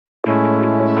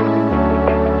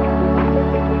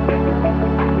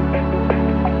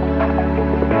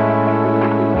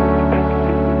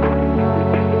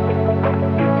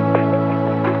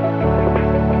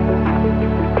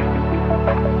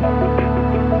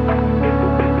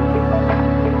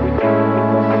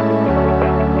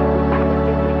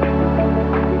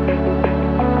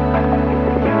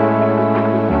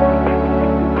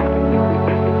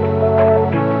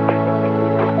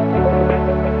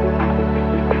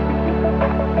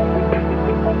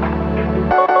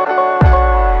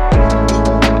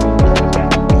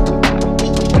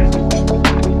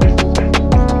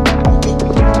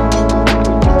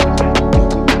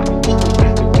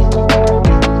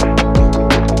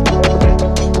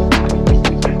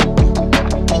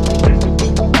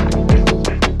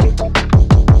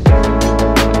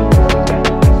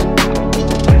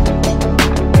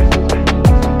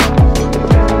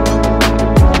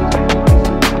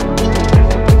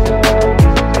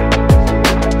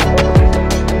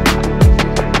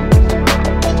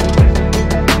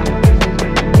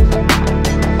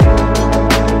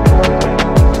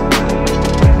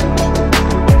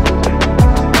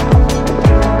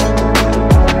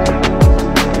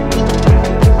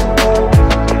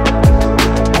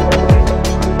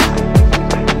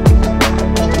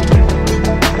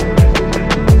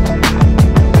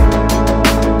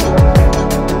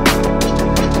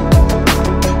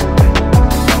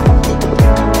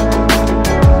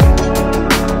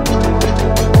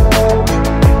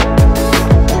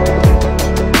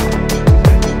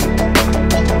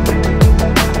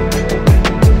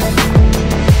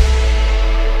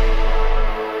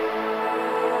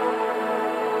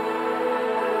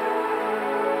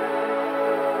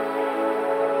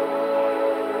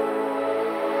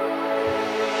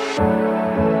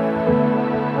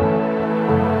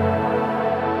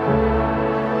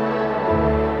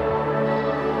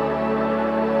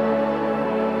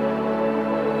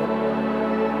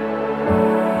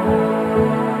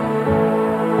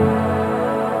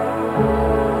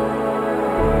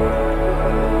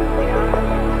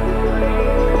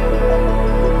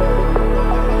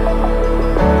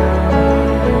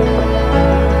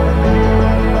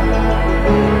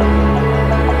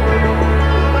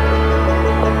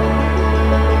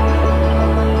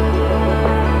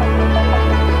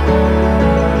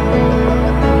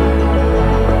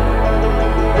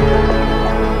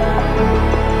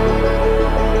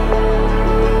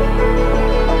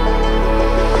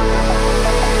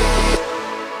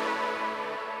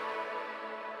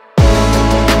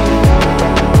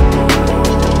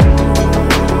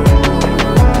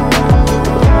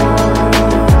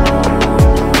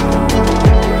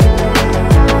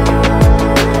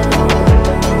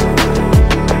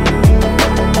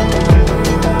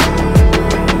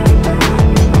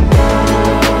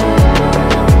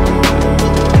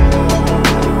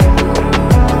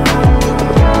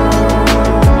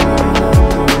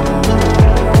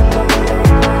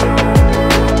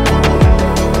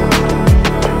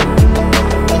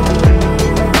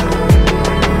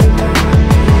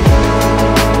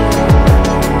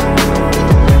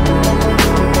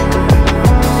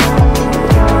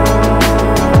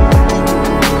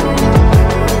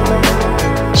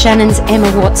Shannon's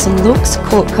Emma Watson looks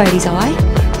caught Cody's eye,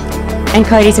 and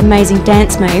Cody's amazing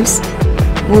dance moves,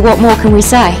 well, what more can we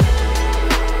say?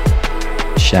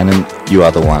 Shannon, you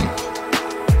are the one.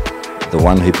 The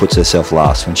one who puts herself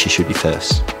last when she should be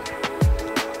first.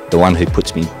 The one who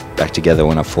puts me back together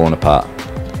when I've fallen apart.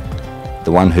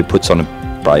 The one who puts on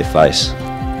a brave face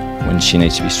when she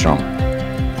needs to be strong.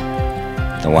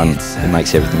 The one who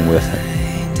makes everything worth it.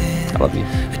 I love you.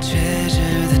 A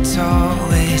treasure that's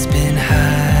always been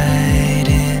hiding.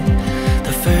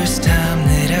 The first time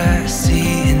that I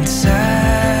see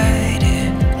inside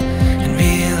it and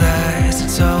realize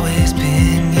it's always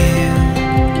been you.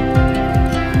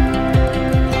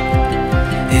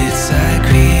 It's like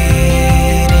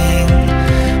reading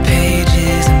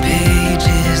pages and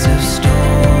pages of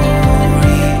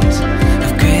stories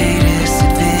of greatest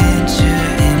adventure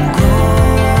and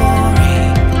glory.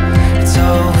 It's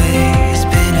always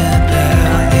been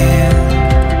about you.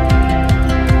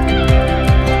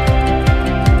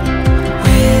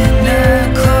 When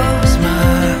I close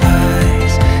my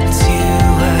eyes, it's you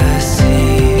I see.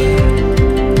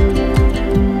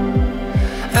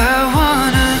 I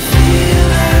wanna feel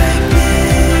like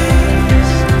this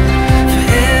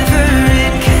forever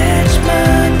and catch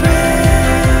my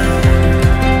breath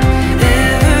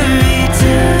every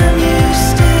time you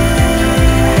step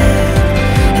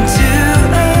into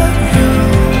a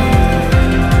room.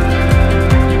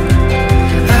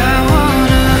 I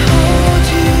wanna hold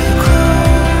you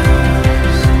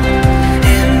close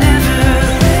and never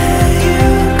let you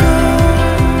go.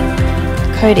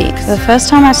 Cody, the first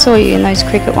time I saw you in those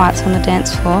cricket whites on the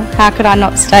dance floor, how could I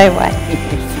not stay away?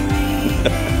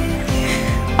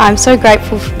 I'm so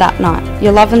grateful for that night.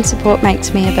 Your love and support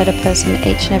makes me a better person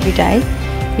each and every day.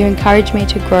 You encourage me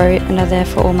to grow and are there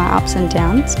for all my ups and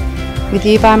downs. With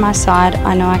you by my side,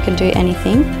 I know I can do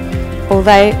anything.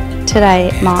 Although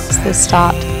today marks the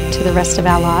start to the rest of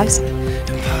our lives,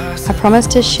 I promise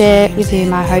to share with you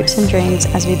my hopes and dreams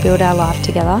as we build our life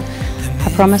together. I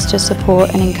promise to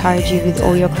support and encourage you with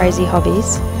all your crazy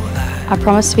hobbies. I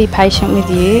promise to be patient with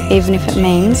you, even if it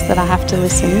means that I have to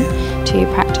listen to you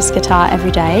practice guitar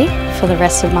every day for the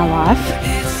rest of my life.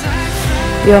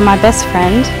 You are my best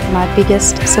friend, my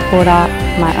biggest supporter,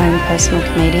 my own personal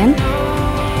comedian.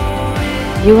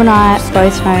 You and I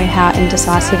both know how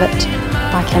indecisive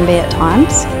I can be at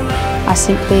times. I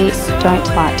simply don't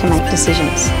like to make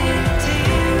decisions.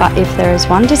 But if there is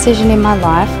one decision in my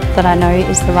life that I know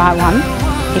is the right one,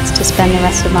 it's to spend the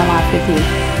rest of my life with you.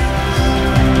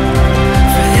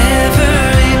 Forever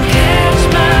and catch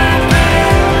my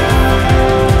breath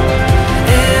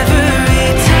every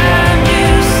time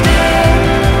you step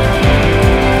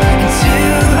into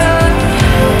a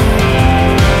room.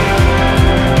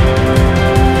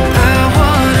 I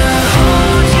wanna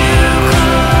hold you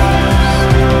close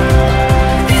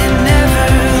and never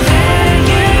let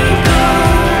you go.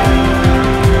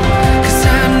 'Cause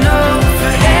I know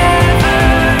forever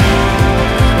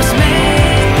was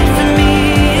made for me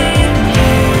and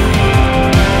you.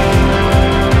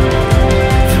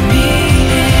 For me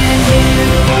and you.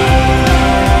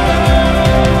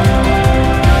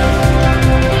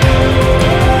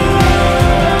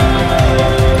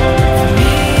 For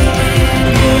me and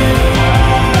you.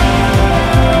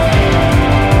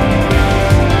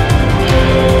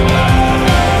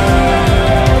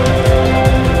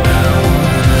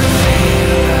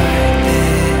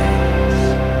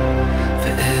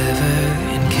 Forever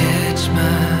and catch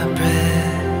my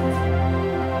breath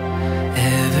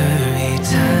every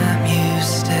time you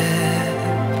step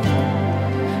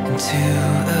into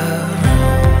a room.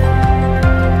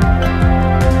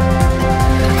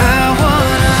 I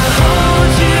wanna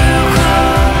hold you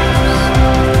close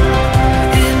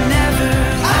and never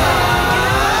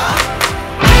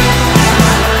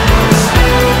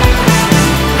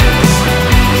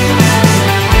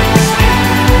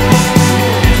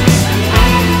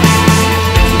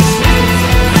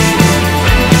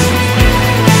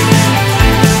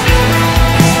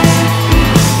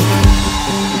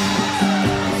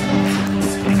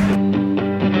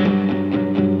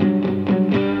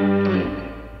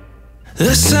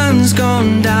The sun's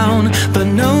gone down, but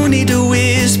no need to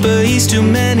whisper. He's too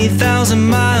many thousand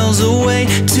miles away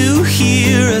to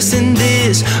hear us in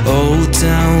this old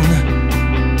town.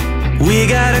 We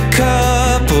got a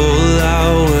couple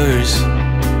hours.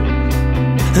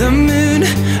 The moon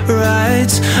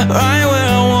rides right where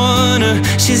I want her.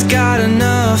 She's got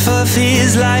enough of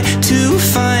his light to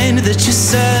find that you're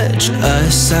such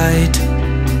a sight.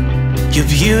 You're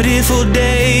beautiful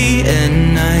day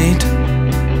and night.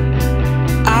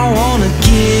 I wanna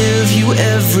give you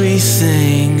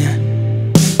everything.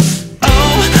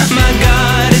 Oh my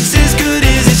God, it's as good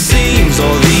as it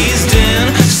all these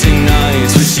dancing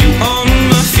nights with you on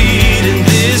my feet, and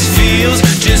this feels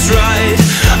just right,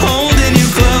 holding you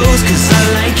close, 'cause I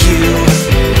like you.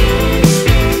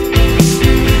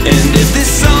 And if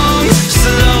this song's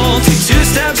slow, take 2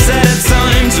 steps at a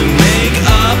time to make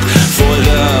up for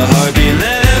the heartbeat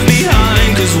left behind,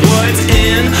 'cause what's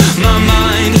in my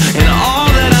mind and all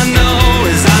that I know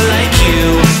is I like you.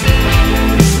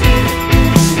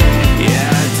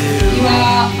 Yeah, I do. You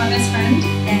are my best friend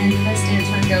and the best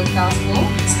dancer in girls basketball,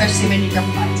 especially when you got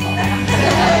fights on.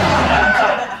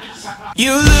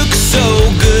 You look so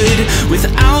good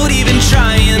without even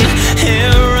trying.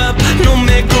 Hair up, no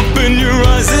makeup, and your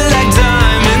eyes are like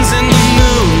diamonds in the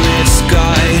moonlit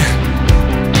sky.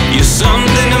 You're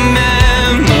something to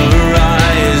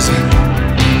memorize.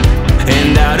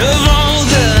 And out of all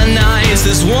the nights,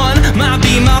 this one might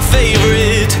be my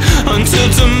favorite until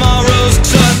tomorrow.